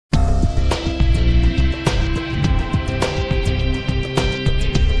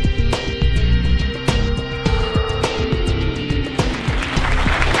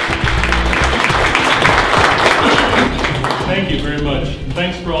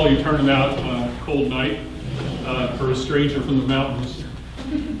well you turn them out on a cold night for a stranger from the mountains.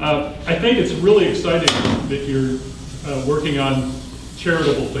 I think it's really exciting that you're working on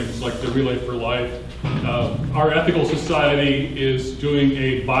charitable things like the Relay for Life. Our ethical society is doing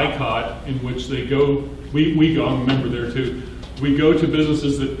a boycott in which they go, we go, I'm a member there too, we go to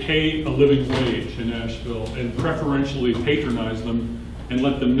businesses that pay a living wage in Asheville and preferentially patronize them and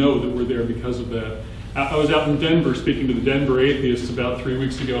let them know that we're there because of that. I was out in Denver speaking to the Denver Atheists about 3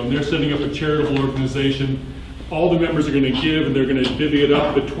 weeks ago, and they're setting up a charitable organization. All the members are going to give, and they're going to divvy it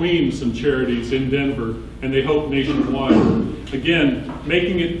up between some charities in Denver, and they hope nationwide. Again,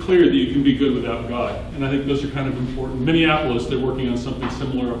 making it clear that you can be good without God, and I think those are kind of important. Minneapolis, they're working on something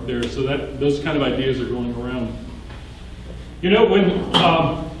similar up there, so that those kind of ideas are going around. You know, when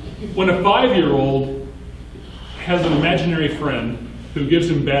a 5-year-old has an imaginary friend who gives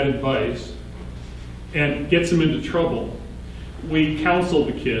him bad advice and gets him into trouble, we counsel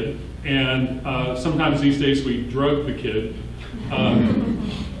the kid, and sometimes these days we drug the kid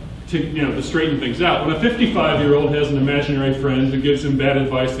to straighten things out. When a 55-year-old has an imaginary friend who gives him bad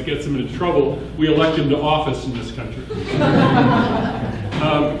advice that gets him into trouble, we elect him to office in this country.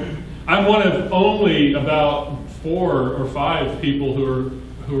 I'm one of only about 4 or 5 people who are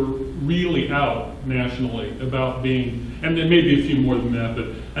really out nationally about being, and there may be a few more than that, but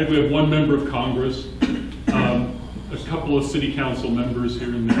I think we have 1 member of Congress, a couple of city council members here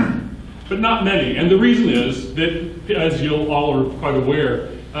and there, but not many. And the reason is that, as you all are quite aware,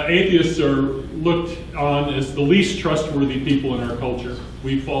 atheists are looked on as the least trustworthy people in our culture.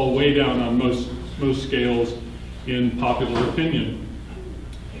 We fall way down on most scales in popular opinion.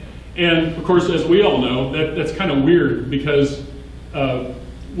 And of course, as we all know, that's kind of weird because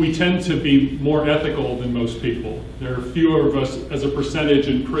we tend to be more ethical than most people. There are fewer of us as a percentage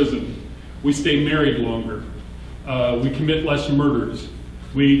in prison. We stay married longer. We commit less murders.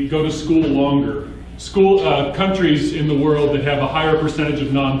 We go to school longer. Countries in the world that have a higher percentage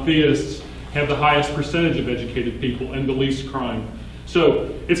of non-theists have the highest percentage of educated people and the least crime.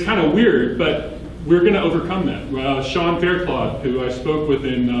 So it's kind of weird, but we're going to overcome that. Sean Fairclough, who I spoke with,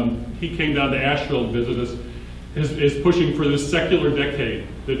 he came down to Asheville to visit us, is pushing for this secular decade,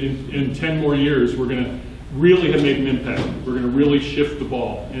 that in 10 more years we're going to really have made an impact. We're going to really shift the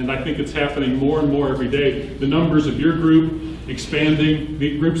ball. And I think it's happening more and more every day. The numbers of your group expanding,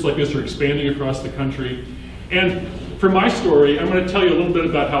 the groups like this are expanding across the country. And for my story, I'm going to tell you a little bit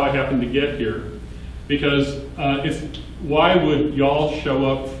about how I happened to get here. Because why would y'all show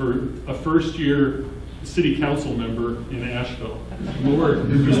up for a first-year city council member in Asheville? We're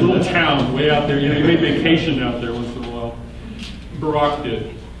this little town way out there. You know, you may vacation out there once in a while. Barack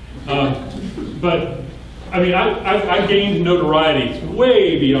did. But I mean, I gained notoriety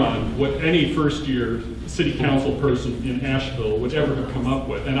way beyond what any first-year city council person in Asheville would ever have come up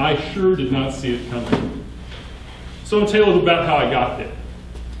with, and I sure did not see it coming. So I'll tell you a little about how I got there.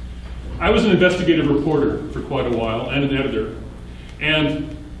 I was an investigative reporter for quite a while, and an editor.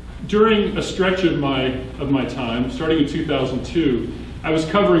 And during a stretch of my time, starting in 2002, I was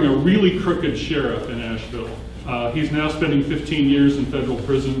covering a really crooked sheriff in Asheville. He's now spending 15 years in federal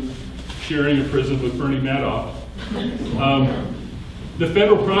prison, sharing a prison with Bernie Madoff. The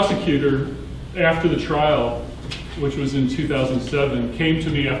federal prosecutor, after the trial, which was in 2007, came to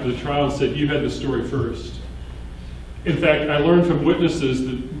me after the trial and said, "You had the story first." In fact, I learned from witnesses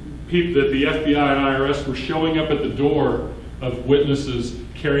that the FBI and IRS were showing up at the door of witnesses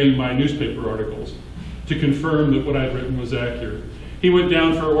carrying my newspaper articles to confirm that what I'd written was accurate. He went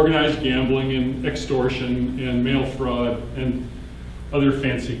down for organized gambling and extortion and mail fraud and other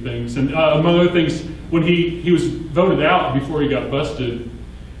fancy things. And among other things, when he was voted out before he got busted,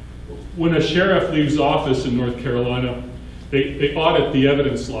 when a sheriff leaves office in North Carolina, they audit the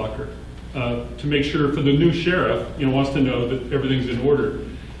evidence locker to make sure, for the new sheriff, wants to know that everything's in order.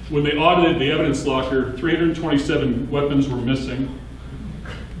 When they audited the evidence locker, 327 weapons were missing.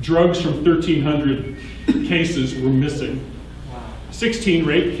 Drugs from 1,300 cases were missing. 16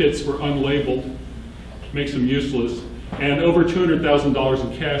 rape kits were unlabeled, makes them useless, and over $200,000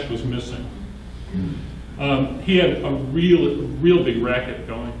 in cash was missing. He had a real big racket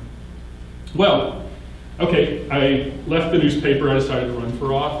going. Well, okay, I left the newspaper, I decided to run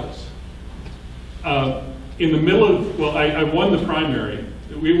for office. In the middle of, I won the primary.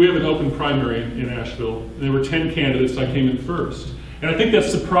 We have an open primary in Asheville. There were 10 candidates, I came in first. And I think that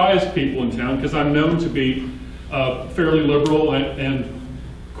surprised people in town because I'm known to be fairly liberal and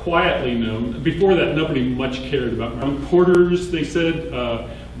quietly known. Before that, nobody much cared about marijuana. Porters, they said,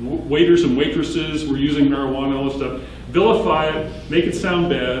 waiters and waitresses were using marijuana, all this stuff. Vilify it, make it sound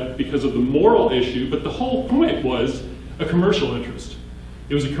bad because of the moral issue, but the whole point was a commercial interest.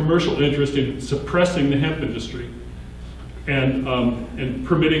 It was a commercial interest in suppressing the hemp industry and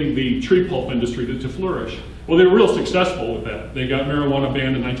permitting the tree pulp industry to flourish. Well, they were real successful with that. They got marijuana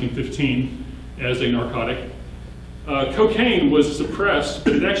banned in 1915 as a narcotic. Cocaine was suppressed,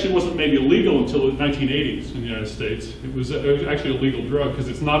 but it actually wasn't made illegal until the 1980s in the United States. It was actually a legal drug because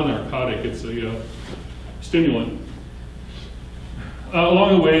it's not a narcotic, it's a stimulant.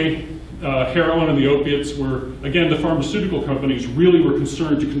 Along the way, heroin and the opiates were, again, the pharmaceutical companies really were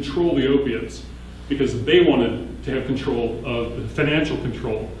concerned to control the opiates because they wanted to have control of financial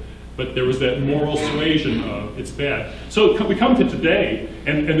control. But there was that moral suasion of it's bad. So we come to today,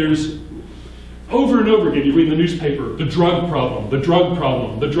 and there's over and over again, you read in the newspaper, the drug problem, the drug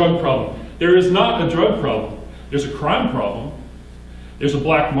problem, the drug problem. There is not a drug problem. There's a crime problem. There's a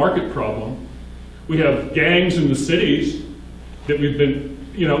black market problem. We have gangs in the cities that we've been,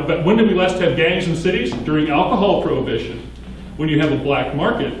 but when did we last have gangs in cities? During alcohol prohibition. When you have a black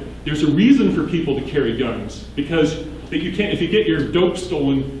market, there's a reason for people to carry guns because you can't, if you get your dope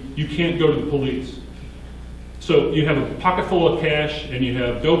stolen, you can't go to the police. So you have a pocket full of cash and you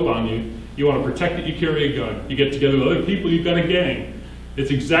have dope on you. You want to protect it, you carry a gun. You get together with other people, you've got a gang.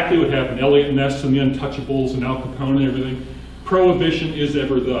 It's exactly what happened. Elliot Ness and the Untouchables and Al Capone and everything. Prohibition is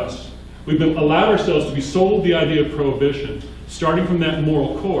ever thus. We've been allowed ourselves to be sold the idea of prohibition, starting from that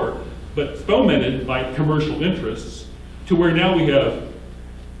moral core, but fomented by commercial interests, to where now we have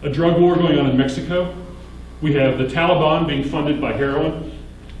a drug war going on in Mexico. We have the Taliban being funded by heroin.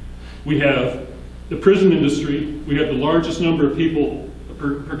 We have the prison industry. We have the largest number of people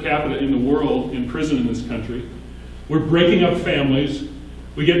per capita in the world in prison in this country. We're breaking up families.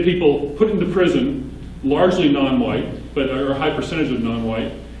 We get people put into prison, largely non-white, but a high percentage of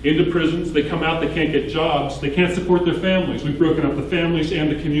non-white, into prisons. They come out, they can't get jobs, they can't support their families. We've broken up the families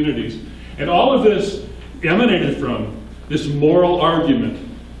and the communities. And all of this emanated from this moral argument.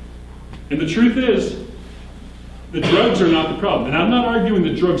 And the truth is, the drugs are not the problem. And I'm not arguing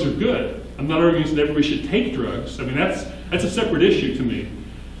that drugs are good. I'm not arguing that everybody should take drugs. I mean, that's a separate issue to me.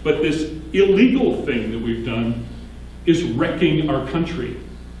 But this illegal thing that we've done is wrecking our country.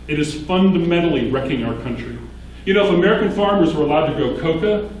 It is fundamentally wrecking our country. If American farmers were allowed to grow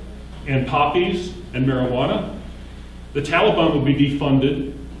coca and poppies and marijuana, the Taliban would be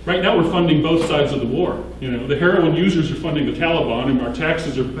defunded. Right now we're funding both sides of the war. The heroin users are funding the Taliban and our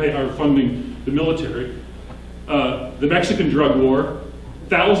taxes are funding the military. The Mexican drug war,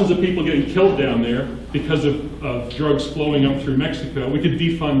 thousands of people getting killed down there because of drugs flowing up through Mexico. We could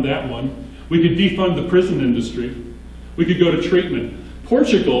defund that one. We could defund the prison industry. We could go to treatment.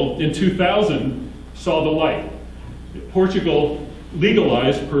 Portugal in 2000 saw the light. Portugal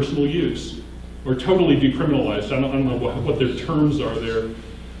legalized personal use, or totally decriminalized. I don't know what their terms are there.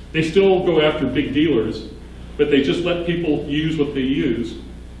 They still go after big dealers, but they just let people use what they use.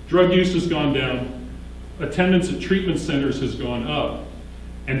 Drug use has gone down. Attendance at treatment centers has gone up.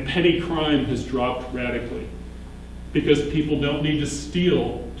 And petty crime has dropped radically because people don't need to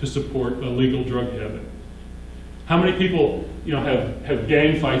steal to support a legal drug habit. How many people, have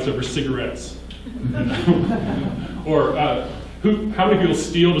gang fights over cigarettes? Or how many people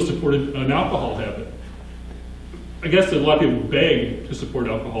steal to support an alcohol habit? I guess a lot of people beg to support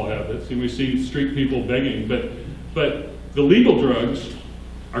alcohol habits, and we see street people begging, but the legal drugs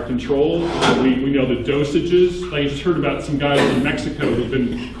are controlled. We know the dosages. I just heard about some guys in Mexico who've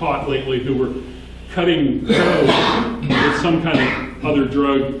been caught lately who were cutting heroin with some kind of other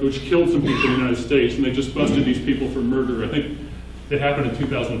drug which killed some people in the United States, and they just busted these people for murder. I think it happened in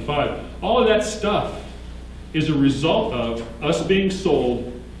 2005. All of that stuff is a result of us being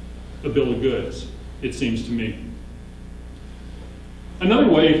sold a bill of goods, it seems to me. Another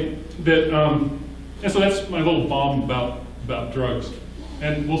way that, and so that's my little bomb about drugs.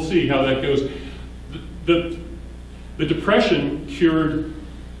 And we'll see how that goes. The Depression cured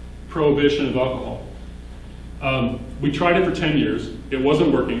prohibition of alcohol. We tried it for 10 years. It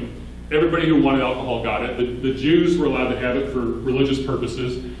wasn't working. Everybody who wanted alcohol got it. The Jews were allowed to have it for religious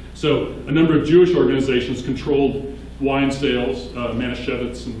purposes. So a number of Jewish organizations controlled wine sales,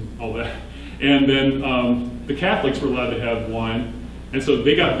 Manischewitz and all that. And then the Catholics were allowed to have wine. And so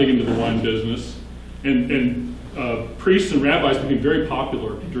they got big into the wine business. And priests and rabbis became very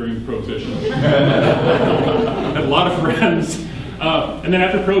popular during Prohibition. Had a lot of friends. And then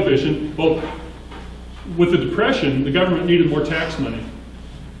after Prohibition, well, with the Depression, the government needed more tax money.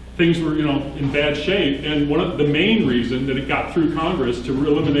 Things were, in bad shape, and one of the main reason that it got through Congress to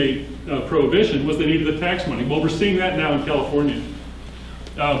eliminate Prohibition was they needed the tax money. Well, we're seeing that now in California.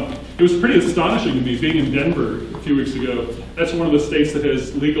 It was pretty astonishing to me, being in Denver a few weeks ago. That's one of the states that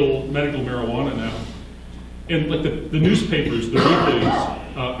has legal medical marijuana now. And like the newspapers, the weeklies,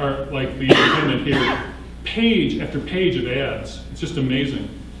 like the Independent here, page after page of ads. It's just amazing.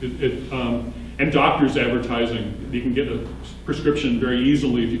 And doctors advertising. You can get a prescription very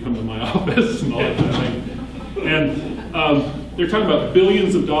easily if you come to my office and all that kind of thing. And they're talking about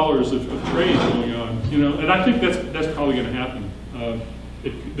billions of dollars of trade going on, you know, and I think that's probably going to happen.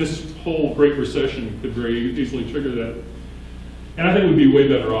 This whole Great Recession could very easily trigger that. And I think we'd be way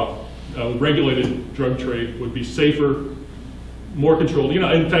better off. Regulated drug trade would be safer, more controlled. You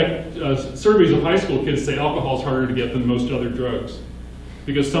know, in fact, surveys of high school kids say alcohol is harder to get than most other drugs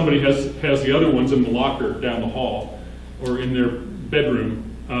because somebody has the other ones in the locker down the hall or in their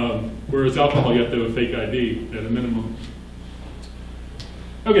bedroom, whereas alcohol you have to have a fake ID at a minimum.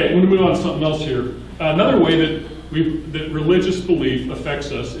 Okay, I'm going to move on to something else here. Another way that religious belief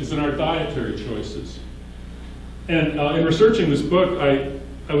affects us is in our dietary choices. And in researching this book,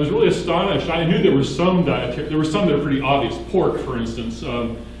 I was really astonished. I knew there were some that are pretty obvious. Pork, for instance.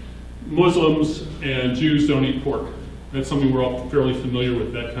 Muslims and Jews don't eat pork. That's something we're all fairly familiar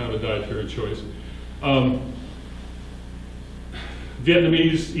with, that kind of a dietary choice.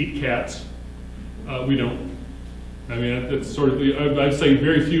 Vietnamese eat cats. We don't. I mean, that's sort of, I'd say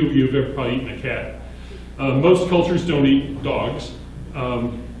very few of you have ever probably eaten a cat. Most cultures don't eat dogs,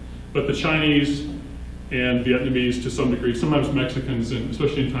 but the Chinese and Vietnamese to some degree, sometimes Mexicans, and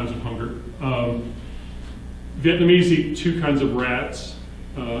especially in times of hunger. Vietnamese eat two kinds of rats,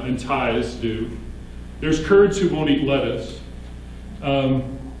 and Thais do. There's Kurds who won't eat lettuce.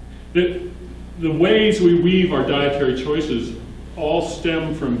 The ways we weave our dietary choices all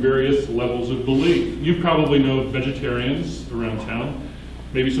stem from various levels of belief. You probably know vegetarians around town,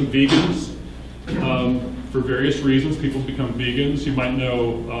 maybe some vegans. For various reasons, people become vegans. You might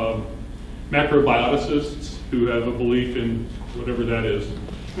know macrobioticists who have a belief in whatever that is.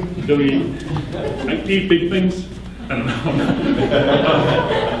 Don't eat big things? I don't know.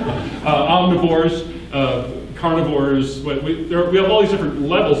 Omnivores, carnivores. We have all these different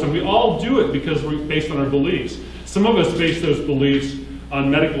levels, and we all do it because we're based on our beliefs. Some of us base those beliefs on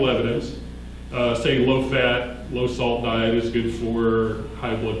medical evidence. Say low-fat, low-salt diet is good for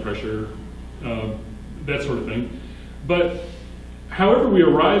high blood pressure, that sort of thing. But however we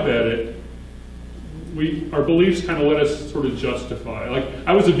arrive at it, our beliefs kind of let us sort of justify. Like,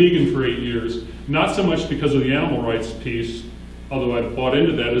 I was a vegan for 8 years, not so much because of the animal rights piece, although I bought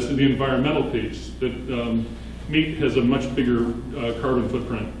into that, as the environmental piece, that meat has a much bigger carbon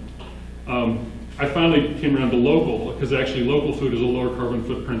footprint. I finally came around to local, because actually local food is a lower carbon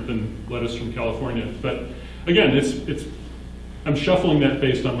footprint than lettuce from California. But again, I'm shuffling that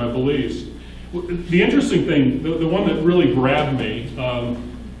based on my beliefs. The interesting thing, the one that really grabbed me,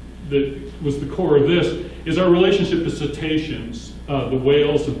 that was the core of this, is our relationship to cetaceans, the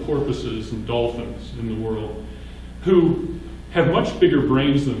whales and porpoises and dolphins in the world, who have much bigger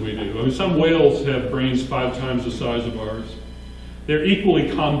brains than we do. I mean, some whales have brains 5 times the size of ours. They're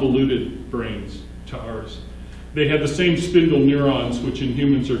equally convoluted brains to ours. They have the same spindle neurons, which in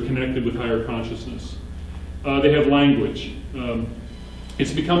humans are connected with higher consciousness. They have language.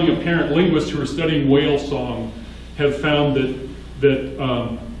 It's becoming apparent, linguists who are studying whale song have found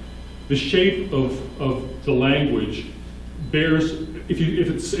that the shape of the language bears, if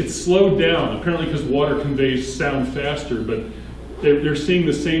it's slowed down, apparently because water conveys sound faster, but they're seeing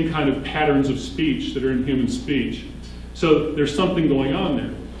the same kind of patterns of speech that are in human speech. So there's something going on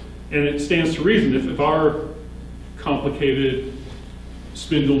there. And it stands to reason if our complicated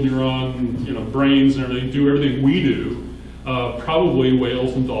spindle neuron, brains and everything do everything we do, probably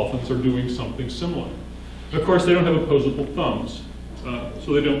whales and dolphins are doing something similar. Of course, they don't have opposable thumbs,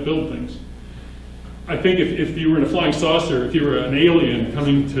 so they don't build things. I think if you were in a flying saucer, if you were an alien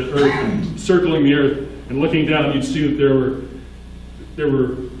coming to Earth and circling the Earth and looking down, you'd see that there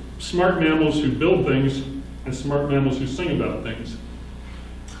were smart mammals who build things and smart mammals who sing about things.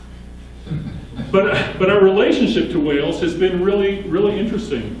 But our relationship to whales has been really, really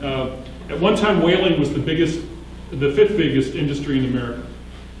interesting. At one time, whaling was the 5th biggest industry in America.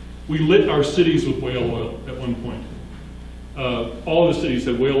 We lit our cities with whale oil at one point. All the cities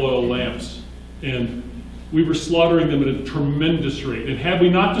had whale oil lamps, and we were slaughtering them at a tremendous rate. And had we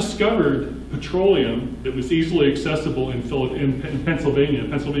not discovered petroleum that was easily accessible in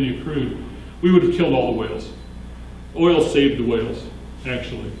Pennsylvania crude, we would have killed all the whales. Oil saved the whales,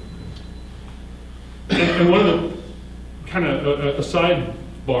 actually. And one of the kind of a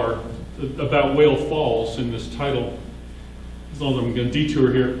sidebar about Whale Falls in this title, as long as I'm going to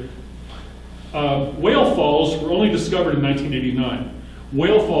detour here. Whale Falls were only discovered in 1989.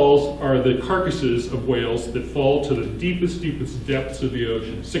 Whale falls are the carcasses of whales that fall to the deepest depths of the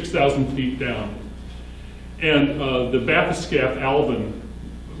ocean, 6,000 feet down. And the bathyscaphe alvin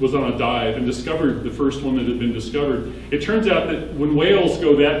was on a dive and discovered the first one that had been discovered. It turns out that when whales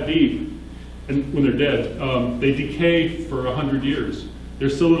go that deep, and when they're dead, they decay for 100 years.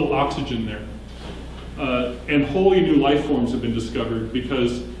 There's so little oxygen there. And wholly new life forms have been discovered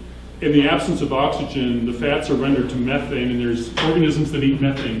because in the absence of oxygen, the fats are rendered to methane, and there's organisms that eat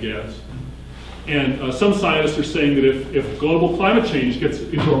methane gas. And some scientists are saying that if global climate change gets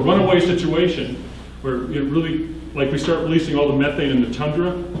into a runaway situation, where it really, like we start releasing all the methane in the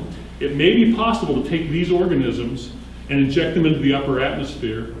tundra, it may be possible to take these organisms and inject them into the upper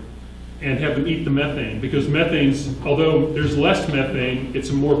atmosphere and have them eat the methane. Because methane's, although there's less methane, it's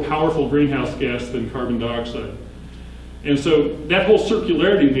a more powerful greenhouse gas than carbon dioxide. And so that whole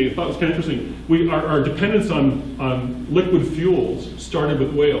circularity thing I thought was kind of interesting. Our dependence on liquid fuels started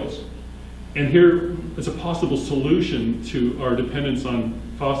with whales. And here is a possible solution to our dependence on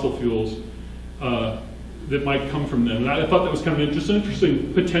fossil fuels that might come from them. And I thought that was kind of just an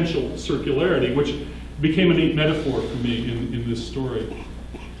interesting potential circularity, which became a neat metaphor for me in this story.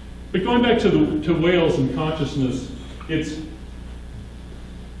 But going back to whales and consciousness, it's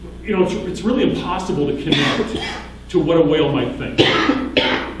really impossible to connect to what a whale might think.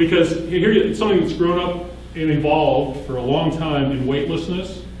 Because here it's something that's grown up and evolved for a long time in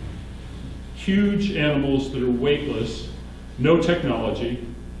weightlessness. Huge animals that are weightless, no technology.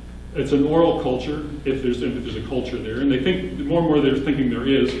 It's an oral culture, if there's a culture there. And they think, more and more they're thinking there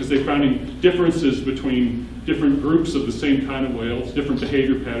is, because they're finding differences between different groups of the same kind of whales, different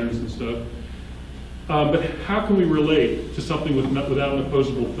behavior patterns and stuff. But how can we relate to something without an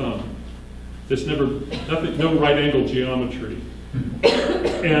opposable thumb? There's no right angle geometry.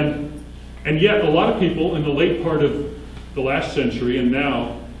 And yet a lot of people in the late part of the last century and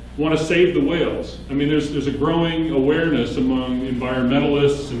now want to save the whales. I mean, there's a growing awareness among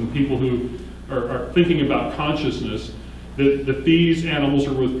environmentalists and people who are thinking about consciousness that these animals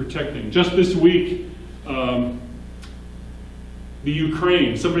are worth protecting. Just this week, somebody in the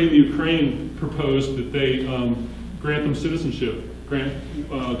Ukraine proposed that they grant them citizenship, grant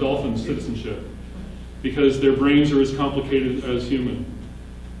dolphins citizenship, because their brains are as complicated as human.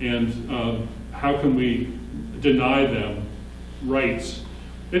 And how can we deny them rights?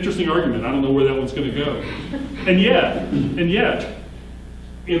 Interesting argument. I don't know where that one's going to go. And yet,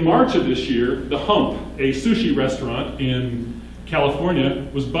 in March of this year, The Hump, a sushi restaurant in California,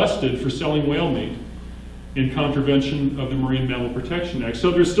 was busted for selling whale meat in contravention of the Marine Mammal Protection Act.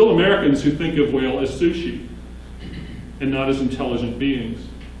 So there's still Americans who think of whale as sushi and not as intelligent beings.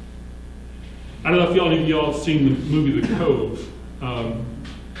 I don't know if any of y'all have seen the movie The Cove.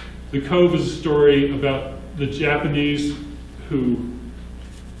 The Cove is a story about the Japanese who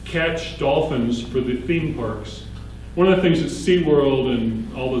catch dolphins for the theme parks. One of the things that SeaWorld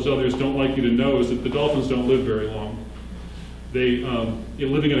and all those others don't like you to know is that the dolphins don't live very long. They,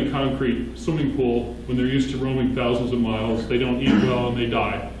 living in a concrete swimming pool, when they're used to roaming thousands of miles, they don't eat well and they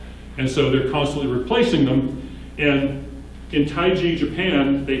die. And so they're constantly replacing them. And in Taiji,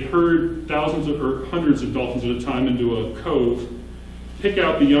 Japan, they herd thousands or hundreds of dolphins at a time into a cove, pick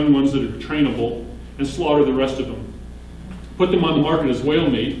out the young ones that are trainable, and slaughter the rest of them. Put them on the market as whale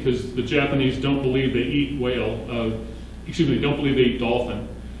meat because the Japanese don't believe they eat don't believe they eat dolphin.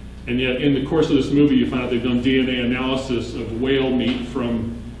 And yet in the course of this movie you find out they've done DNA analysis of whale meat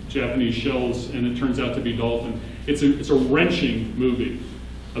from Japanese shells, and it turns out to be dolphin. It's a wrenching movie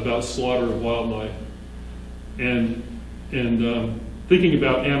about slaughter of wildlife. And thinking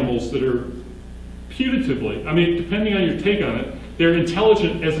about animals that are putatively, I mean, depending on your take on it, they're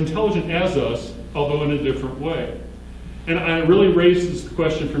intelligent as us, although in a different way. And it really raises the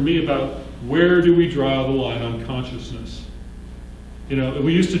question for me about where do we draw the line on consciousness?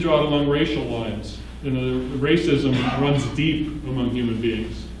 We used to draw it along racial lines. Racism runs deep among human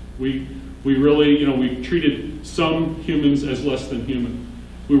beings. We really, we treated some humans as less than human.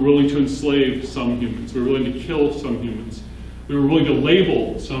 We were willing to enslave some humans. We were willing to kill some humans. We were willing to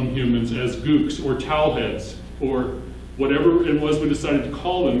label some humans as gooks or towelheads or whatever it was we decided to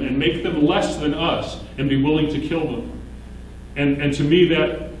call them, and make them less than us and be willing to kill them. And to me,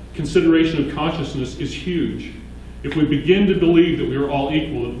 that consideration of consciousness is huge. If we begin to believe that we are all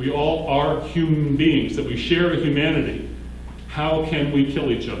equal, that we all are human beings, that we share a humanity, how can we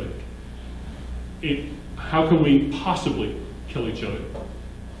kill each other? How can we possibly kill each other?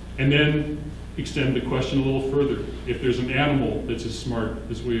 And then extend the question a little further. If there's an animal that's as smart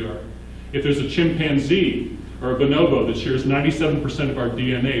as we are, if there's a chimpanzee or a bonobo that shares 97% of our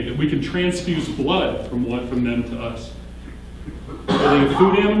DNA, that we can transfuse blood from them to us, are they a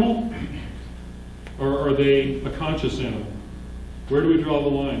food animal or are they a conscious animal? Where do we draw the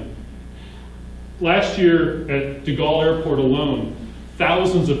line? Last year at De Gaulle Airport alone,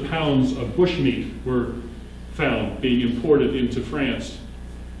 thousands of pounds of bushmeat were found being imported into France.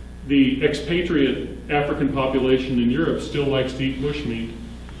 The expatriate African population in Europe still likes to eat bushmeat.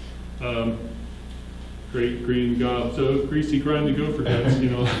 Great green gob, so greasy grimy gopher guts, you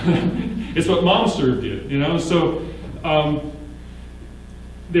know. It's what Mom served you, you know. So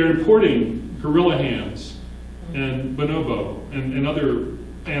they're importing gorilla hams and bonobo and other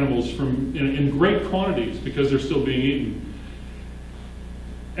animals from in great quantities because they're still being eaten.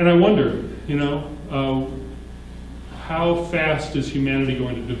 And I wonder, you know, how fast is humanity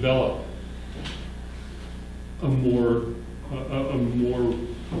going to develop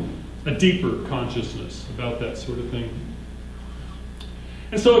a deeper consciousness about that sort of thing?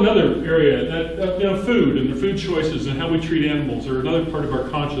 And so another area, that you know, food and the food choices and how we treat animals are another part of our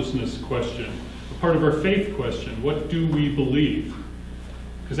consciousness question, a part of our faith question. What do we believe?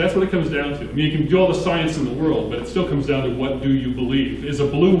 Because that's what it comes down to. I mean, you can do all the science in the world, but it still comes down to what do you believe? Is a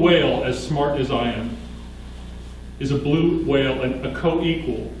blue whale as smart as I am? Is a blue whale a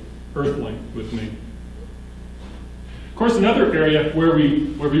co-equal earthling with me? Of course, another area where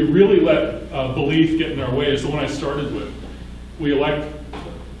we really let belief get in our way is the one I started with. We elect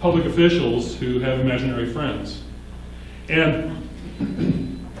public officials who have imaginary friends. And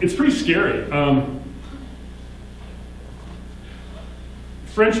it's pretty scary.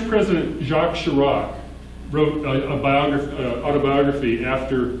 French President Jacques Chirac wrote a autobiography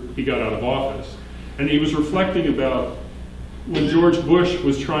after he got out of office. And he was reflecting about when George Bush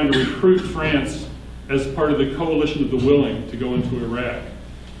was trying to recruit France as part of the coalition of the willing to go into Iraq.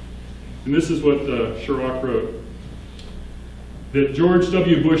 And this is what Chirac wrote. That George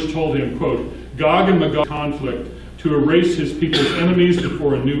W. Bush told him, quote, Gog and Magog conflict to erase his people's enemies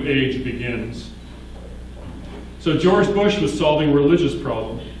before a new age begins. So George Bush was solving a religious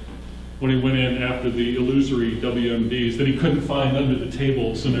problem when he went in after the illusory WMDs that he couldn't find under the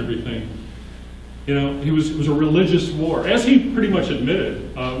tables and everything. You know, it was a religious war, as he pretty much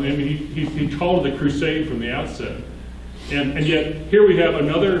admitted. I mean, he called it a crusade from the outset. And yet, here we have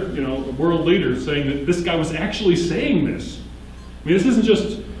another, you know, world leader saying that this guy was actually saying this. I mean, this isn't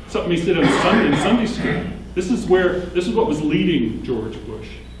just something he said on Sunday school. This is what was leading George Bush.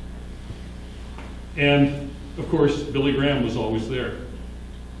 And of course, Billy Graham was always there.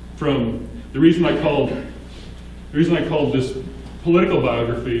 From the reason I called this political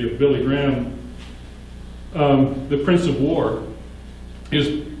biography of Billy Graham The Prince of War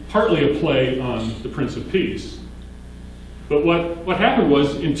is partly a play on the Prince of Peace. But what happened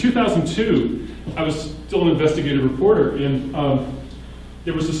was, in 2002, I was still an investigative reporter, and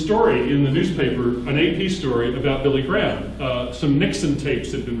there was a story in the newspaper, an AP story about Billy Graham. Some Nixon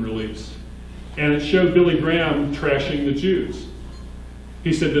tapes had been released, and it showed Billy Graham trashing the Jews.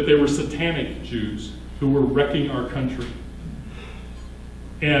 He said that they were satanic Jews who were wrecking our country.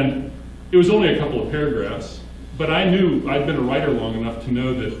 And it was only a couple of paragraphs, but I knew, I'd been a writer long enough to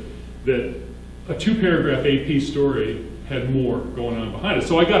know that a 2-paragraph AP story had more going on behind it.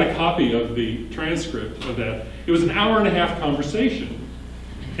 So I got a copy of the transcript of that. It was an hour-and-a-half conversation,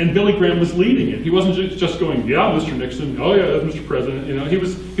 and Billy Graham was leading it. He wasn't just going, yeah, Mr. Nixon, oh yeah, Mr. President. You know, he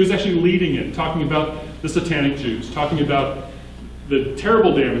was actually leading it, talking about the satanic Jews, talking about the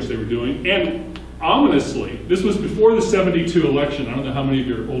terrible damage they were doing, and ominously, this was before the 72 election. I don't know how many of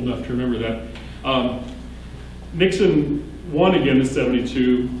you are old enough to remember that. Nixon won again in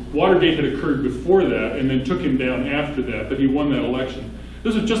 72. Watergate had occurred before that and then took him down after that, but he won that election.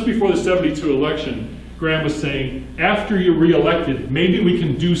 This was just before the 72 election. Graham was saying, after you're reelected, maybe we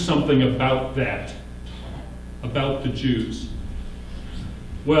can do something about that, about the Jews.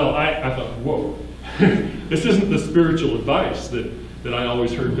 Well, I thought, whoa, this isn't the spiritual advice that I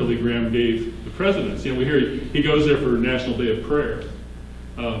always heard Billy Graham gave the presidents. You know, we hear he goes there for National Day of Prayer,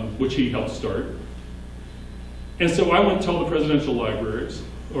 which he helped start. And so I went to all the presidential libraries,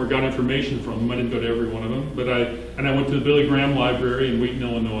 or got information from them. I didn't go to every one of them, but I went to the Billy Graham Library in Wheaton,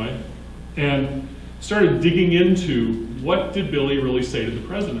 Illinois, and started digging into what did Billy really say to the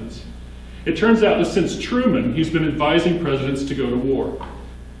presidents. It turns out that since Truman, he's been advising presidents to go to war.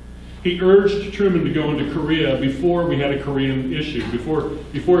 He urged Truman to go into Korea before we had a Korean issue, before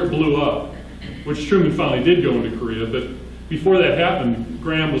it blew up, which Truman finally did go into Korea, but before that happened,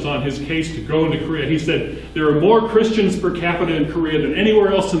 Graham was on his case to go into Korea. He said, there are more Christians per capita in Korea than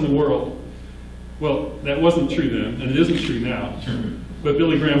anywhere else in the world. Well, that wasn't true then, and it isn't true now. But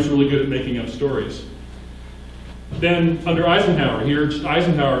Billy Graham's really good at making up stories. Then, under Eisenhower, he urged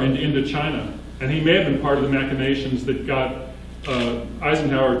Eisenhower into Indochina, and he may have been part of the machinations that got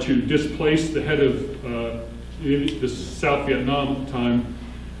Eisenhower to displace the head of the South Vietnam time.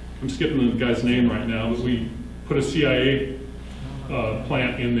 I'm skipping the guy's name right now, but we put a CIA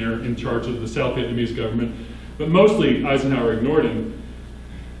plant in there in charge of the South Vietnamese government. But mostly Eisenhower ignored him.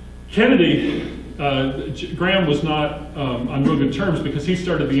 Kennedy, Graham was not on real good terms because he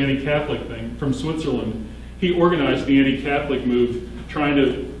started the anti-Catholic thing from Switzerland. He organized the anti-Catholic move, trying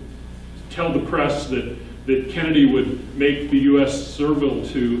to tell the press that Kennedy would make the U.S. servile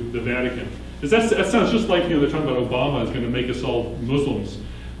to the Vatican. Because that sounds just like, they're talking about Obama is going to make us all Muslims.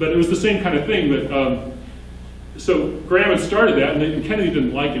 But it was the same kind of thing. But so Graham had started that, and Kennedy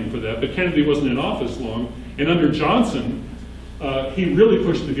didn't like him for that. But Kennedy wasn't in office long. And under Johnson, he really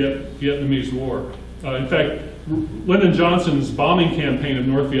pushed the Vietnamese War. In fact, Lyndon Johnson's bombing campaign of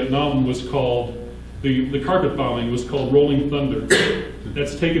North Vietnam was called, the carpet bombing was called Rolling Thunder.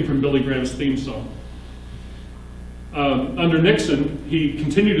 That's taken from Billy Graham's theme song. Under Nixon, he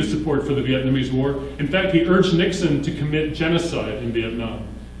continued his support for the Vietnamese War. In fact, he urged Nixon to commit genocide in Vietnam.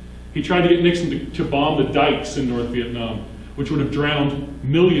 He tried to get Nixon to bomb the dikes in North Vietnam, which would have drowned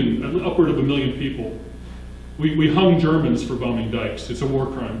upward of 1 million people. We hung Germans for bombing dikes. It's a war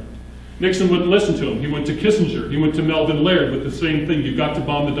crime. Nixon wouldn't listen to him. He went to Kissinger. He went to Melvin Laird with the same thing. You've got to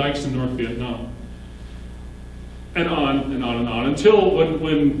bomb the dikes in North Vietnam. And on and on and on, until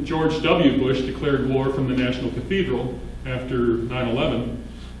when George W. Bush declared war from the National Cathedral after 9/11,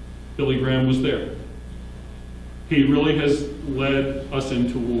 Billy Graham was there. He really has led us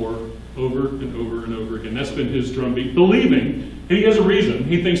into war over and over and over again. That's been his drumbeat, believing, and he has a reason,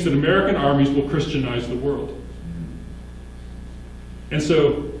 he thinks that American armies will Christianize the world. And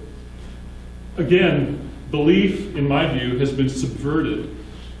so, again, belief, in my view, has been subverted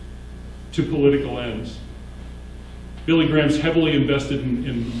to political ends. Billy Graham's heavily invested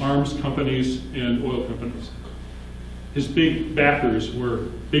in arms companies and oil companies. His big backers were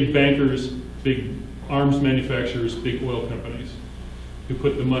big bankers, big arms manufacturers, big oil companies who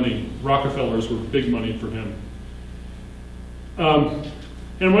put the money. Rockefellers were big money for him. And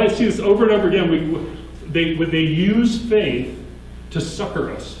when I see this over and over again, they use faith to succor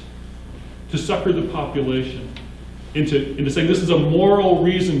us, to succor the population into saying this is a moral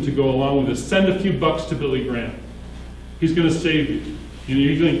reason to go along with this. Send a few bucks to Billy Graham. He's going to save you.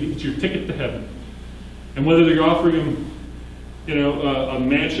 He's going to get your ticket to heaven. And whether they're offering him, a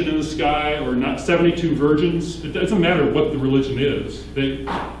mansion in the sky or not 72 virgins, it doesn't matter what the religion is.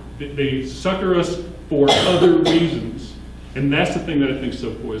 They succor us for other reasons. And that's the thing that I think is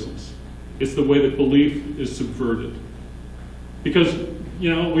so poisonous. It's the way that belief is subverted. Because,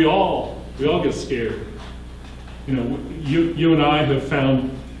 we all get scared. You and I have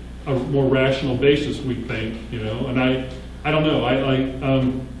found a more rational basis, we think, and I don't know.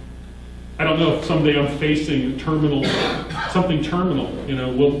 I don't know if someday I'm facing something terminal.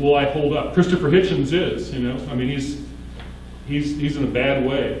 Will I hold up? Christopher Hitchens is. He's in a bad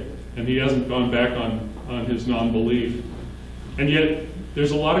way, and he hasn't gone back on his non-belief. And yet,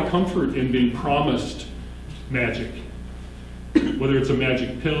 there's a lot of comfort in being promised magic, whether it's a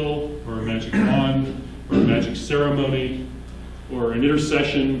magic pill or a magic wand or a magic ceremony or an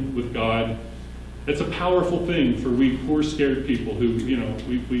intercession with God. It's a powerful thing for we poor, scared people who,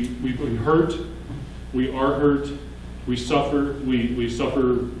 we hurt, we are hurt, we suffer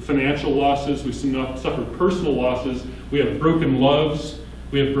financial losses, we suffer personal losses, we have broken loves,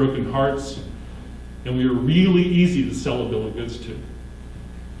 we have broken hearts, and we are really easy to sell a bill of goods to.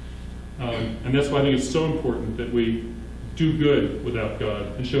 And that's why I think it's so important that we do good without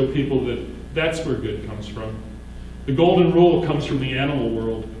God and show people that that's where good comes from. The golden rule comes from the animal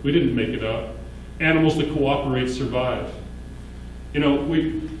world. We didn't make it up. Animals that cooperate survive. You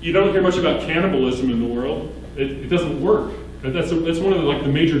don't hear much about cannibalism in the world. It doesn't work. That's one of the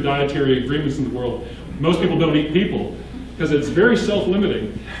major dietary agreements in the world. Most people don't eat people because it's very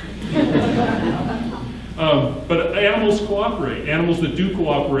self-limiting. But animals cooperate. Animals that do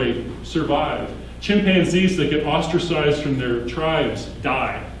cooperate survive. Chimpanzees that get ostracized from their tribes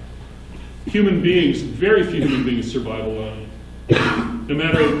die. Human beings, very few human beings survive alone. No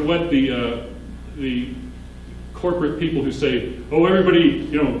matter what the corporate people who say, oh, everybody,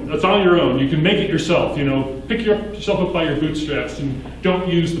 that's on your own. You can make it yourself. Pick yourself up by your bootstraps and don't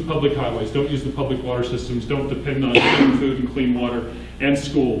use the public highways. Don't use the public water systems. Don't depend on clean food and clean water and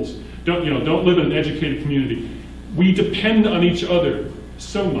schools. Don't live in an educated community. We depend on each other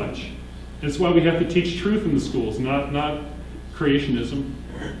so much. That's why we have to teach truth in the schools, not creationism.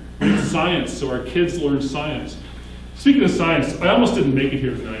 We need science, so our kids learn science. Speaking of science, I almost didn't make it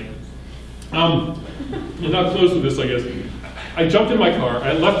here tonight. I'll close with this, I guess. I jumped in my car.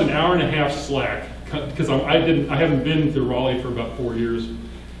 I left an hour and a half slack because I haven't been to Raleigh for about 4 years,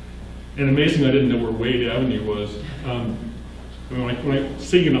 and amazingly, I didn't know where Wade Avenue was. When I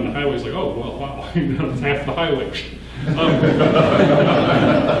see it on the highway, it's like, oh well, wow, it's half the highway.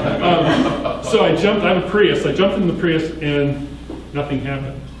 So I jumped, I have a Prius, I jumped in the Prius and nothing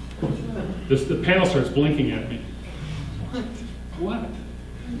happened. The panel starts blinking at me. What?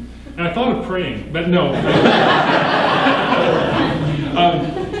 And I thought of praying, but no.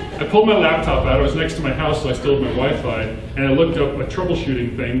 I pulled my laptop out, it was next to my house, so I still had my Wi-Fi, and I looked up a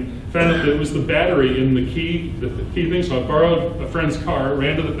troubleshooting thing, found out that it was the battery in the key thing, so I borrowed a friend's car,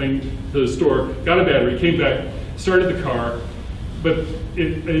 ran to the store, got a battery, came back, started the car, but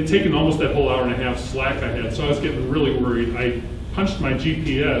it had taken almost that whole hour and a half slack I had, so I was getting really worried. I punched my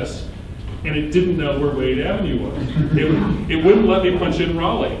GPS, and it didn't know where Wade Avenue was. It wouldn't let me punch in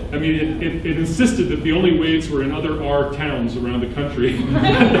Raleigh. I mean, it insisted that the only Wades were in other R towns around the country.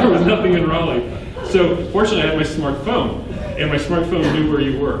 There was nothing in Raleigh. So fortunately, I had my smartphone, and my smartphone knew where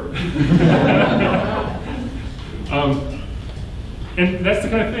you were. And that's the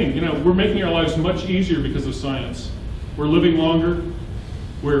kind of thing, we're making our lives much easier because of science. We're living longer,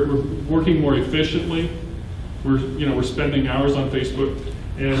 we're working more efficiently, we're spending hours on Facebook.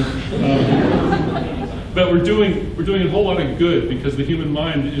 But we're doing a whole lot of good because the human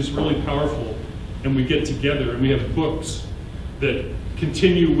mind is really powerful, and we get together and we have books that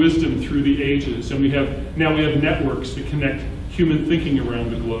continue wisdom through the ages, and now we have networks that connect human thinking around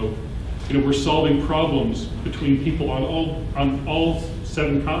the globe. We're solving problems between people on all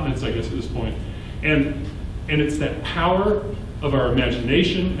 7 continents, I guess, at this point, and it's that power of our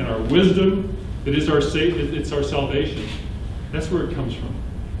imagination and our wisdom that is it's our salvation. That's where it comes from.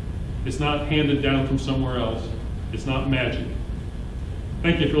 It's not handed down from somewhere else. It's not magic.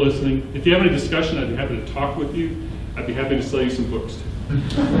 Thank you for listening. If you have any discussion, I'd be happy to talk with you. I'd be happy to sell you some books too.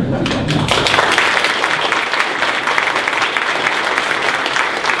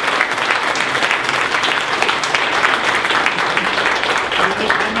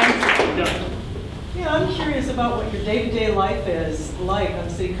 Yeah, I'm curious about what your day-to-day life is like on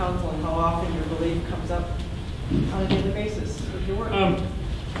city council and how often your belief comes up on a daily basis with your work.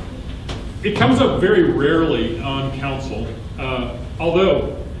 It comes up very rarely on council,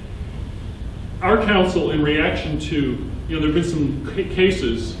 although our council, in reaction to, there have been some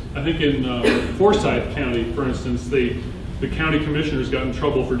cases, I think in Forsyth County, for instance, the county commissioners got in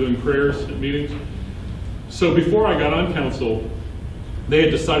trouble for doing prayers at meetings. So before I got on council, they had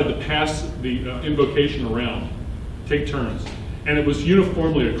decided to pass the invocation around, take turns, and it was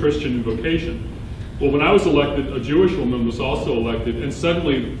uniformly a Christian invocation. Well, when I was elected, a Jewish woman was also elected, and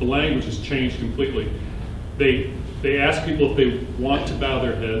suddenly the language has changed completely. They ask people if they want to bow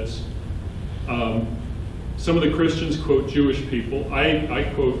their heads. Some of the Christians quote Jewish people.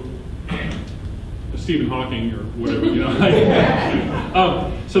 I quote Stephen Hawking or whatever,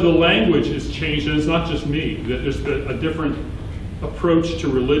 So the language has changed, and it's not just me. There's a different approach to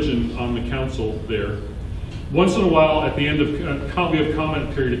religion on the council there. Once in a while, at the end of, we have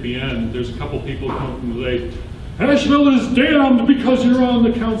comment period at the end, there's a couple people who come and say, Asheville is damned because you're on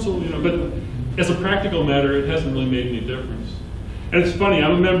the council, but as a practical matter, it hasn't really made any difference. And it's funny,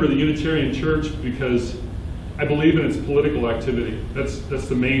 I'm a member of the Unitarian Church because I believe in its political activity. That's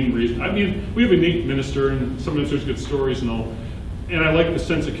the main reason. I mean, we have a neat minister, and sometimes there's good stories and all, and I like the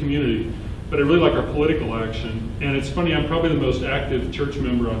sense of community, but I really like our political action. And it's funny, I'm probably the most active church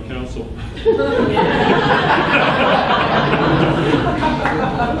member on council.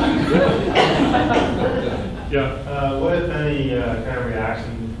 Yeah. What, if any, kind of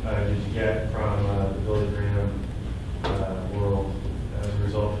reaction did you get from the Billy Graham world as a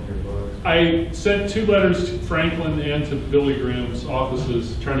result of your book? I sent 2 letters to Franklin and to Billy Graham's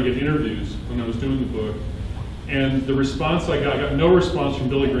offices trying to get interviews when I was doing the book. And the response I got no response from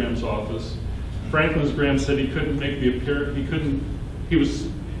Billy Graham's office. Franklin's Graham said he couldn't make the appearance,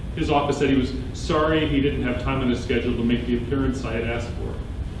 his office said he was sorry he didn't have time in his schedule to make the appearance I had asked for.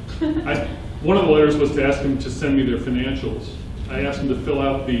 One of the letters was to ask him to send me their financials. I asked him to fill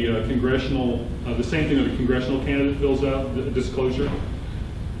out the congressional, the same thing that a congressional candidate fills out, the disclosure.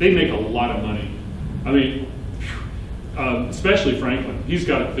 They make a lot of money. I mean, especially Franklin. He's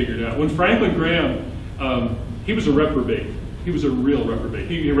got it figured out. When Franklin Graham, he was a reprobate. He was a real reprobate.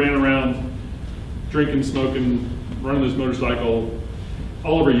 He ran around drinking, smoking, running his motorcycle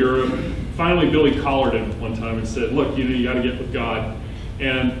all over Europe. Finally, Billy collared him one time and said, look, you got to get with God.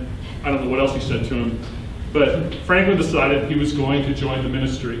 And I don't know what else he said to him, but Franklin decided he was going to join the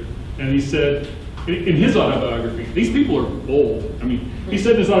ministry. And he said, in his autobiography, these people are bold. I mean, he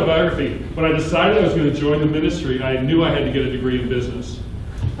said in his autobiography, when I decided I was going to join the ministry, I knew I had to get a degree in business.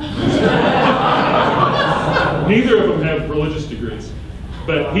 Neither of them have religious degrees.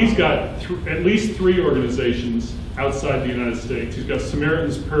 But he's got at least 3 organizations outside the United States. He's got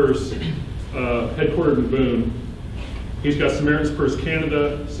Samaritan's Purse, headquartered in Boone. He's got Samaritan's Purse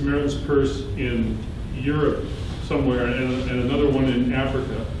Canada, Samaritan's Purse in Europe somewhere, and another one in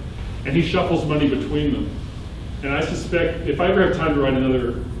Africa. And he shuffles money between them. And I suspect, if I ever have time to write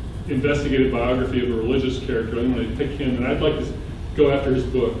another investigative biography of a religious character, I'm going to pick him, and I'd like to go after his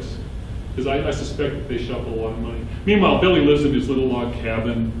books, because I suspect that they shuffle a lot of money. Meanwhile, Billy lives in his little log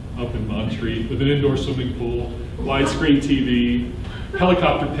cabin up in Mont Street with an indoor swimming pool, widescreen TV,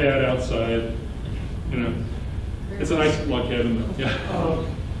 helicopter pad outside. You know, it's a nice log cabin, though. Yeah.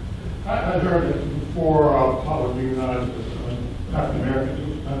 I heard that before Hollywood reunited with African Americans, it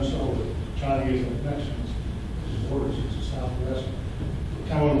was done so with Chinese and Mexicans, the borders to the southwest.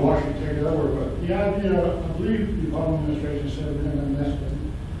 Kind of when Washington took it over, but the idea, I believe the Obama administration said we're going to mess with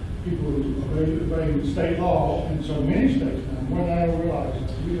people who obey state law in so many states now. More than I ever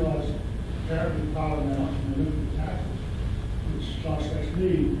realized apparently filing now in taxes, which contradicts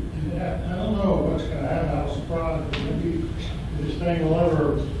me. And I don't know what's going to happen. I was surprised that maybe this thing will ever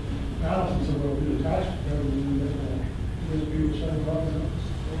balance itself over the tax code that people say about it.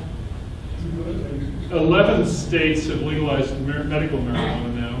 11 states have legalized medical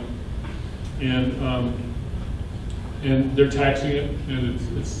marijuana now, and they're taxing it, and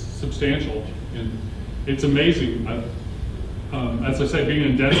it's substantial, and it's amazing. As I say, being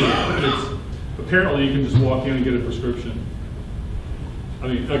in Denver, apparently you can just walk in and get a prescription. I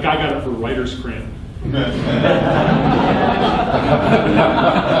mean, a guy got it for writer's cramp. Wow,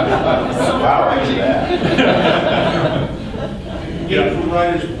 I see that. Get it from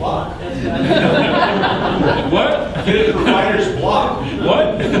writer's block. What? Get it from writer's block. What?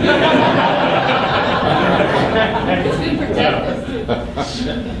 It's been protected.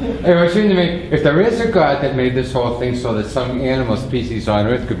 It would seem to me, if there is a God that made this whole thing so that some animal species on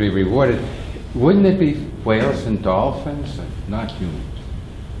Earth could be rewarded, wouldn't it be whales and dolphins, not humans?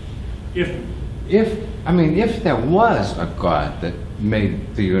 If there was a God that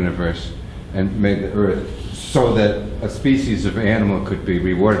made the universe and made the Earth so that a species of animal could be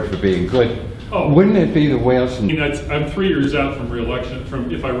rewarded for being good, wouldn't it be the whales and... I'm 3 years out from re-election,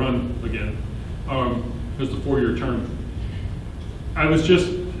 if I run again. It's a 4-year term.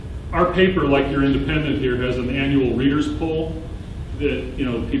 Our paper, like your Independent here, has an annual readers poll that,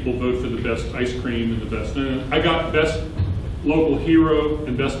 people vote for the best ice cream and the best. I got best local hero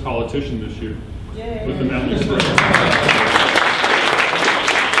and best politician this year. Yay. With the Mountain Express.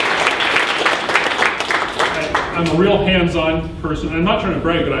 I'm a real hands-on person. I'm not trying to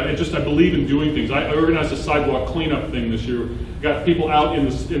brag, but I believe in doing things. I organized a sidewalk cleanup thing this year. Got people out in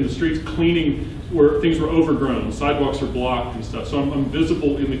the streets cleaning where things were overgrown, sidewalks were blocked and stuff. So I'm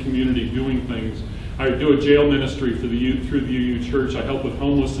visible in the community doing things. I do a jail ministry for the youth through the UU Church. I help with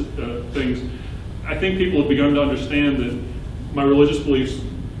homeless things. I think people have begun to understand that my religious beliefs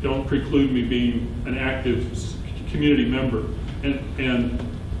don't preclude me being an active community member. And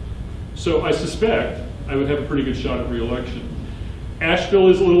so I suspect I would have a pretty good shot at re-election. Asheville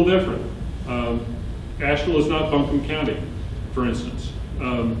is a little different. Asheville is not Buncombe County, for instance.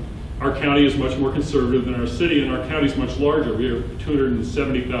 Our county is much more conservative than our city, and our county is much larger. We have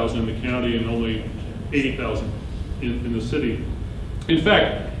 270,000 in the county and only 80,000 in the city. In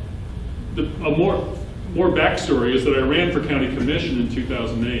fact, a more backstory is that I ran for county commission in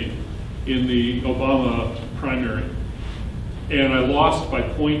 2008 in the Obama primary, and I lost by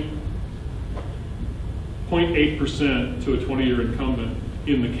 0.8% to a 20-year incumbent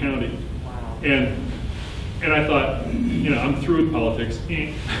in the county. Wow. And I thought, I'm through with politics.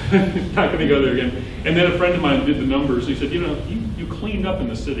 Not going to go there again. And then a friend of mine did the numbers. He said, you cleaned up in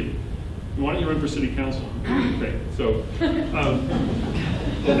the city. Why don't you run for city council? Okay, so,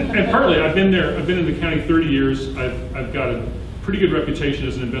 and partly I've been in the county 30 years. I've got a pretty good reputation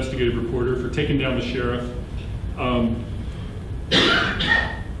as an investigative reporter for taking down the sheriff.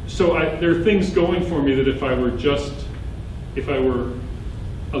 So there are things going for me that if I were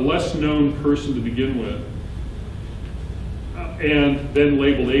a less known person to begin with, and then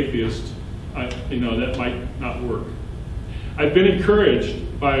labeled atheist, that might not work. I've been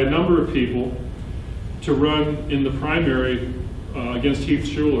encouraged by a number of people to run in the primary against Heath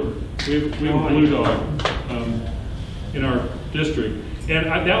Schuler. We have a blue dog in our district, and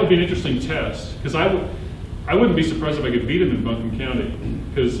that would be an interesting test, because I wouldn't be surprised if I could beat him in Buncombe County,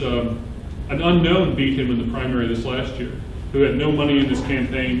 because an unknown beat him in the primary this last year, who had no money in his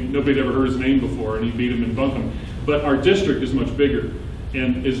campaign. Nobody had ever heard his name before, and he beat him in Buncombe. But our district is much bigger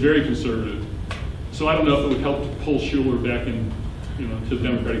and is very conservative. So I don't know if it would help to pull Schuler back in, to the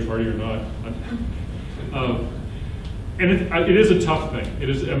Democratic Party or not. And it is a tough thing. It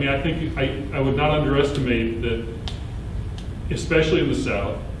is. I think I would not underestimate that, especially in the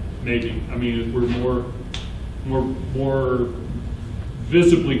South. Maybe. We're more more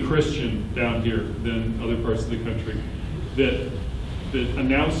visibly Christian down here than other parts of the country, that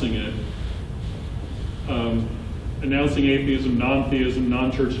announcing it, announcing atheism, non-theism,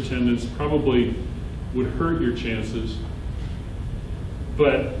 non-church attendance probably would hurt your chances.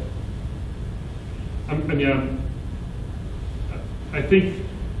 But I think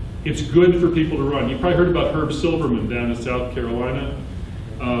it's good for people to run. You probably heard about Herb Silverman down in South Carolina,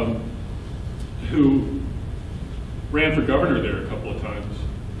 who ran for governor there a couple of times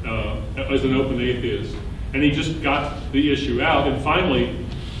as an open atheist. And he just got the issue out, and finally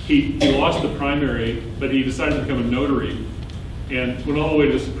he lost the primary, but he decided to become a notary and went all the way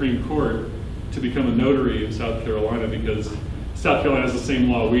to the Supreme Court to become a notary in South Carolina, because South Carolina has the same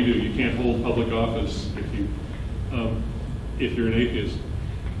law we do. You can't hold public office if you're an atheist.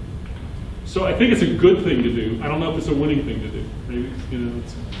 So I think it's a good thing to do. I don't know if it's a winning thing to do. Maybe,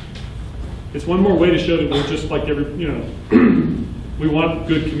 it's one more way to show that we're just like we want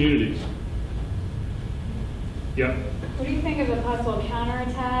good communities. Yeah. What do you think of a possible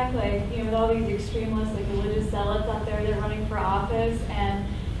counterattack, like, with all these extremists, like religious zealots out there, they're running for office, and,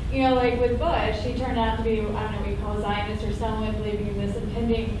 like with Bush, he turned out to be, I don't know what you call a Zionist or someone believing in this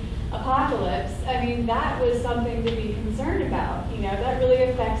impending apocalypse. I mean, that was something to be concerned about. That really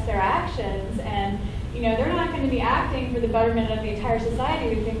affects their actions, and, they're not going to be acting for the betterment of the entire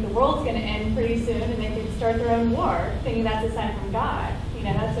society. We think the world's going to end pretty soon, and they could start their own war, thinking that's a sign from God.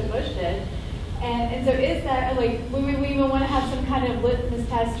 That's what Bush did. And so is that, like, would we even want to have some kind of litmus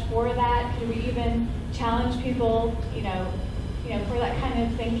test for that? Could we even challenge people, for that kind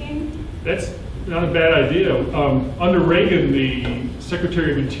of thinking? That's not a bad idea. Under Reagan, the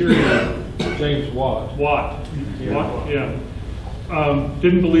Secretary of Interior, James Watt. Watt, yeah,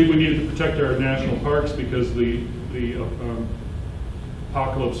 didn't believe we needed to protect our national parks because the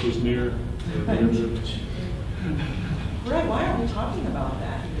apocalypse was near. Red, why aren't we talking about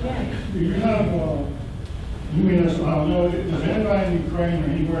that? Yeah. You have, you mean, I don't know, does anybody in Ukraine or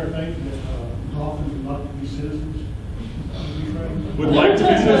anywhere think that dolphins would like to be citizens of Ukraine? Would like to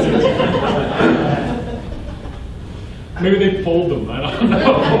be citizens. Maybe they polled them, I don't know.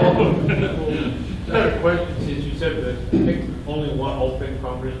 I had a question, since you said that I think only one open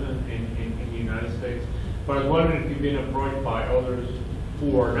congressman in the United States, but I was wondering if you've been approached by others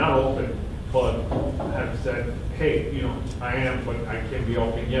who are not open, but have said, hey, I am, but I can't be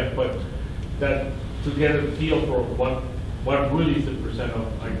open yet, but that to get a feel for what really is the percent of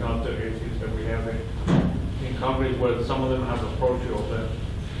agnostic atheists that we have in Congress, where some of them have approached you open.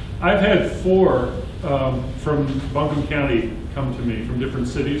 I've had 4 from Buncombe County come to me from different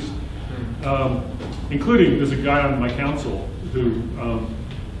cities, including there's a guy on my council who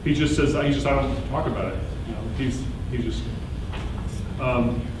he just says I don't talk about it.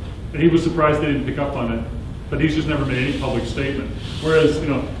 And he was surprised they didn't pick up on it, but he's just never made any public statement. Whereas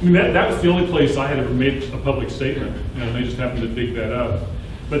that was the only place I had ever made a public statement, and they just happened to dig that up.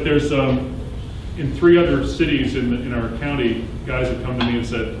 But there's in 3 other cities in our county, guys have come to me and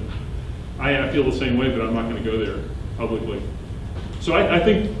said, I feel the same way, but I'm not going to go there publicly. So I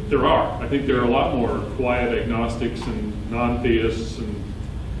think there are. I think there are a lot more quiet agnostics and non-theists and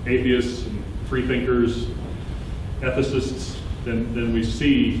atheists and freethinkers, ethicists than we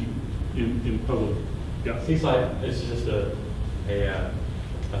see in public. Yeah. Seems like this is just a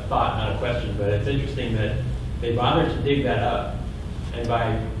thought, not a question, but it's interesting that they bothered to dig that up, and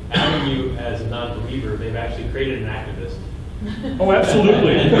by adding you as a non-believer, they've actually created an activist. Oh,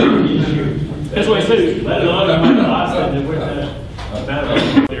 absolutely. That's what I said. Let alone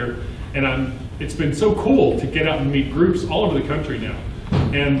there, and it's been so cool to get out and meet groups all over the country now,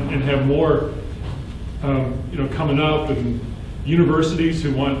 and have more, coming up, and universities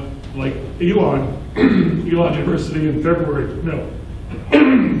who want, like Elon University in February,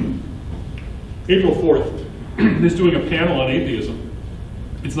 April 4th, is doing a panel on atheism.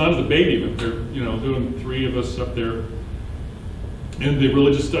 It's not a debate even. They're doing 3 of us up there. And the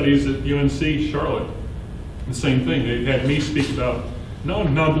religious studies at UNC Charlotte, the same thing. They had me speak about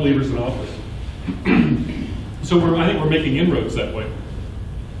non-believers in office. So I think we're making inroads that way.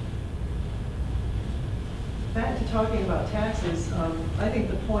 Back to talking about taxes, I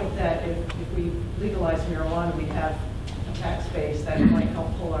think the point that if we legalize marijuana, we have a tax base that might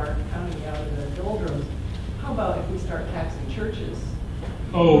help pull our economy out of the doldrums. How about if we start taxing churches?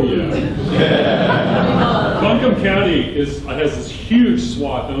 Oh, yeah. Buncombe County has this huge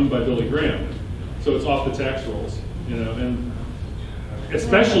swath owned by Billy Graham, so it's off the tax rolls, and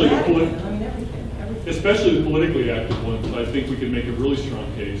especially especially the politically active ones. I think we can make a really strong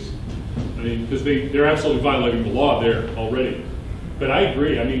case. I mean, because they're absolutely violating the law there already. But I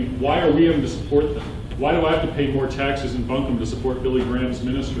agree. I mean, why are we having to support them? why do I have to pay more taxes in Buncombe to support Billy Graham's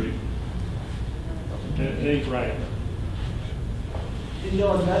ministry? It ain't right. You know,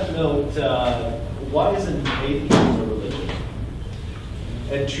 on that note, why isn't atheism a religion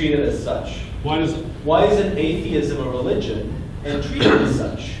and treated as such? Why isn't atheism a religion and treated as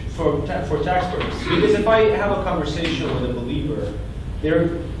such for tax purposes? Because if I have a conversation with a believer,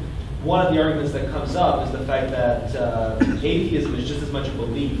 one of the arguments that comes up is the fact that atheism is just as much a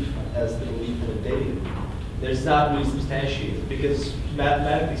belief as the belief in a deity. There's not really substantiated because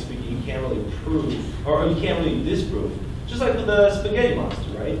mathematically speaking, you can't really prove or you can't really disprove. Just like with the spaghetti monster,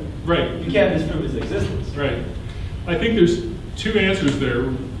 right? Right. You can't disprove its existence. Right. I think there's two answers there.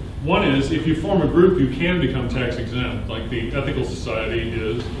 One is if you form a group, you can become tax exempt, like the Ethical Society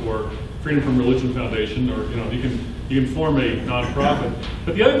is, or Freedom from Religion Foundation, or you can form a nonprofit.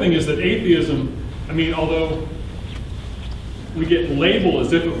 But the other thing is that atheism, I mean, although we get labeled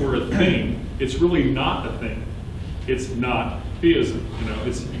as if it were a thing, it's really not a thing. It's not theism.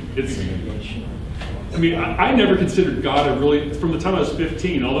 It's. I mean, I never considered God a really, from the time I was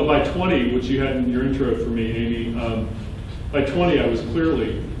 15, although by 20, which you had in your intro for me, Amy, by 20 I was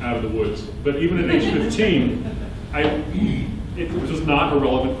clearly out of the woods. But even at age 15, it was not a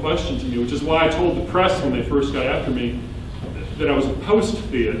relevant question to me, which is why I told the press when they first got after me that I was a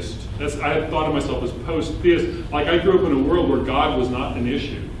post-theist. I had thought of myself as post-theist. Like I grew up in a world where God was not an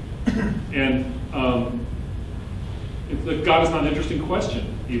issue. And God is not an interesting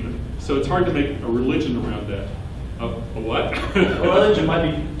question, even. So it's hard to make a religion around that. A what? A religion might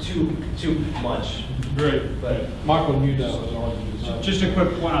be too much. Right. But Marco Munoz. Just a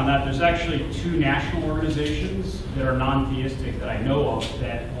quick point on that. There's actually two national organizations that are non-theistic that I know of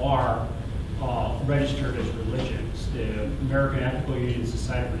that are registered as religions. The American Ethical Union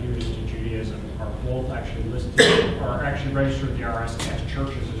Society for Humanists and Judaism are both actually are actually registered with the IRS as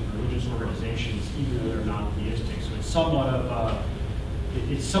churches as religious organizations, even though they're non-theistic. So it's somewhat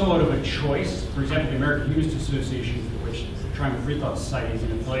of a choice. For example, the American Humanist Association, which the Triangle Free Thought Society is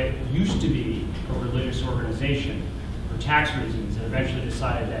an affiliate, used to be a religious organization for tax reasons, and eventually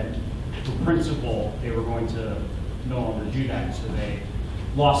decided that for principle they were going to no longer do that. So they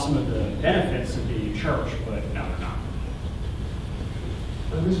lost some of the benefits of being a church, but now they're not.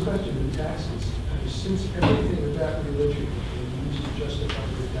 On this question of taxes, since everything about religion being used to justify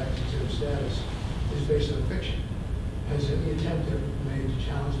the tax exempt status is based on fiction, has any attempt ever made to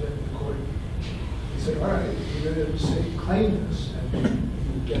challenge that in the court? He said, all right, you're going to claim this, and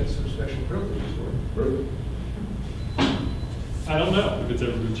you get some special privileges for it. Prove it. I don't know if it's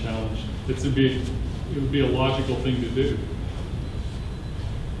ever been challenged. It would be a logical thing to do.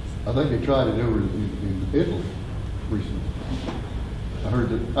 I think they tried to do it in Italy recently. I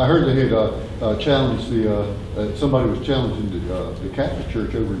heard they had challenged somebody was challenging the Catholic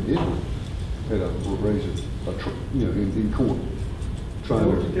Church over in Italy. Had raised in court.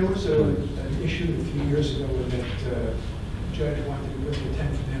 There was an issue a few years ago when that judge wanted to put the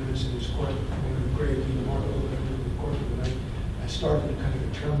 10 Commandments in his court, engraved in the marble in the court of the night. I started a kind of a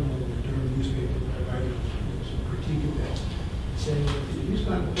terminal in the Durham newspaper writing some critique of that, saying that he's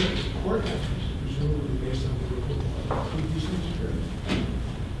not put his courthouses, presumably based on the these things occurred. And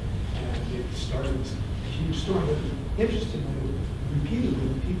it started a huge storm. But interestingly, repeatedly,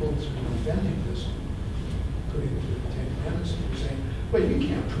 people sort of defending this, putting the 10 Commandments, and saying, well, you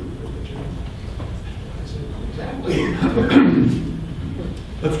can't prove religion. I said, exactly.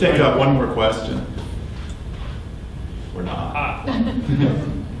 Let's take up one more question. We're not.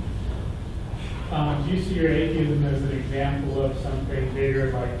 Do you see your atheism as an example of something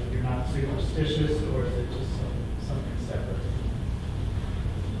bigger, like you're not superstitious, or is it just something separate?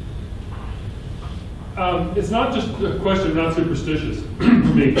 It's not just a question of not superstitious for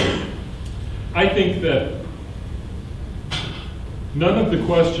me. I think that none of the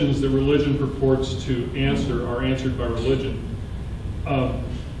questions that religion purports to answer are answered by religion.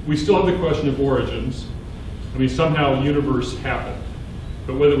 We still have the question of origins. I mean, somehow the universe happened.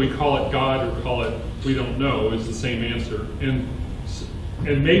 But whether we call it God or call it we don't know is the same answer. And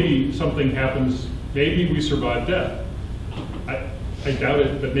maybe something happens, maybe we survive death. I doubt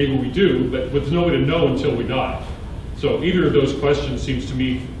it, but maybe we do, but there's no way to know until we die. So either of those questions seems to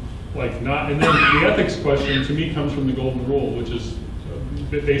me like not, and then the ethics question to me comes from the golden rule, which is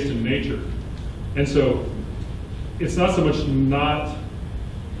based in nature. And so it's not so much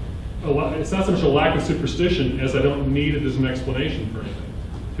it's not so much a lack of superstition as I don't need it as an explanation for anything.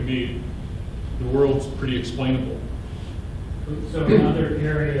 To me, the world's pretty explainable. So in other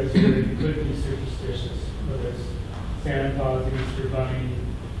areas where you could be superstitious, whether it's Santa Claus, Easter Bunny,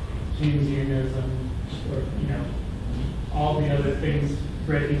 Keynesianism, or all the other things,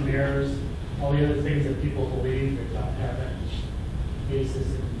 breaking mirrors, all the other things that people believe that don't have any basis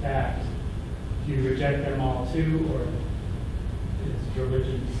in fact, do you reject them all too, or is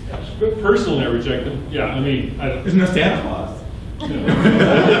religion discussion? But personally, I reject them. Yeah, I mean, There's no Santa Claus. There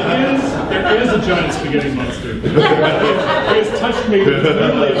is a giant spaghetti monster. It has touched me.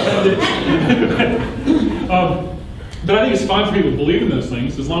 Really offended. But I think it's fine for people to believe in those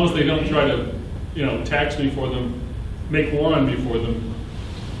things, as long as they don't try to, tax me for them, make war on me for them,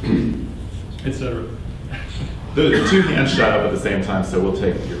 etc. The two hands shot up at the same time, so we'll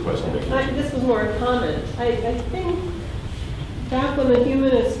take your question. This was more a comment. I think back when the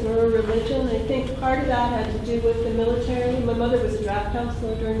humanists were a religion, I think part of that had to do with the military. My mother was a draft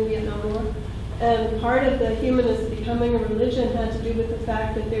counselor during the Vietnam War. And part of the humanists becoming a religion had to do with the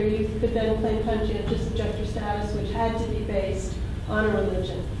fact that their youth could then claim conscientious objector status, which had to be based on a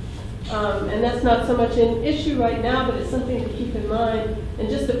religion. And that's not so much an issue right now, but it's something to keep in mind. And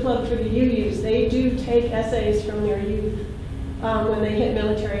just a plug for the UUs, they do take essays from their youth when they hit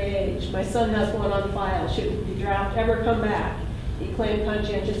military age. My son has one on file. Should the draft ever come back, he claimed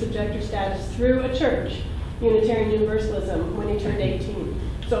conscientious objector status through a church, Unitarian Universalism, when he turned 18.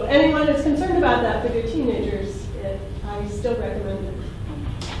 So anyone that's concerned about that for their teenagers, I still recommend it.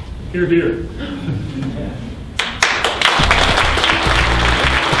 Hear, hear.